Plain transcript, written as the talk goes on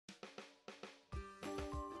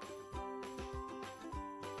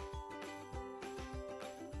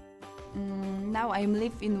Now I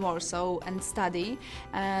live in Warsaw and study,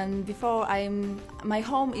 and before my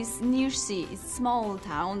home is near sea. It's a small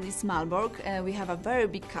town, it's Malbork. We have a very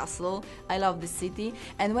big castle. I love the city,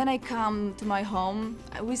 and when I come to my home,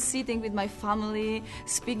 we're sitting with my family,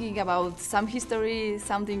 speaking about some history,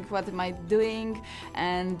 something what am I doing,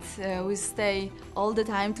 and we stay all the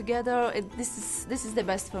time together. This is the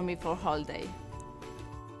best for me for holiday.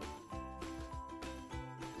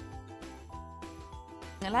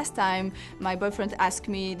 Last time my boyfriend asked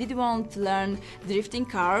me, did you want to learn drifting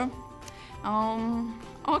car?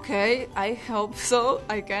 Okay, I hope so,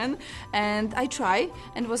 I can. And I try,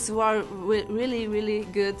 and it was a really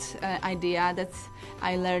good idea that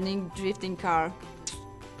I learning drifting car.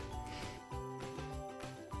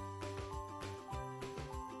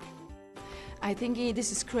 I think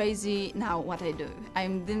this is crazy now what I do.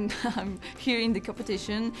 I'm here in the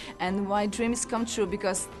competition, and my dreams come true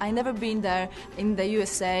because I never been there in the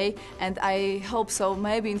USA, and I hope so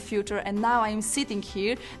maybe in future. And now I'm sitting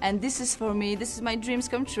here, and this is for me. This is my dreams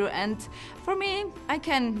come true, and for me I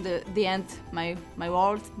can the end my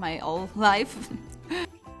world, my whole life.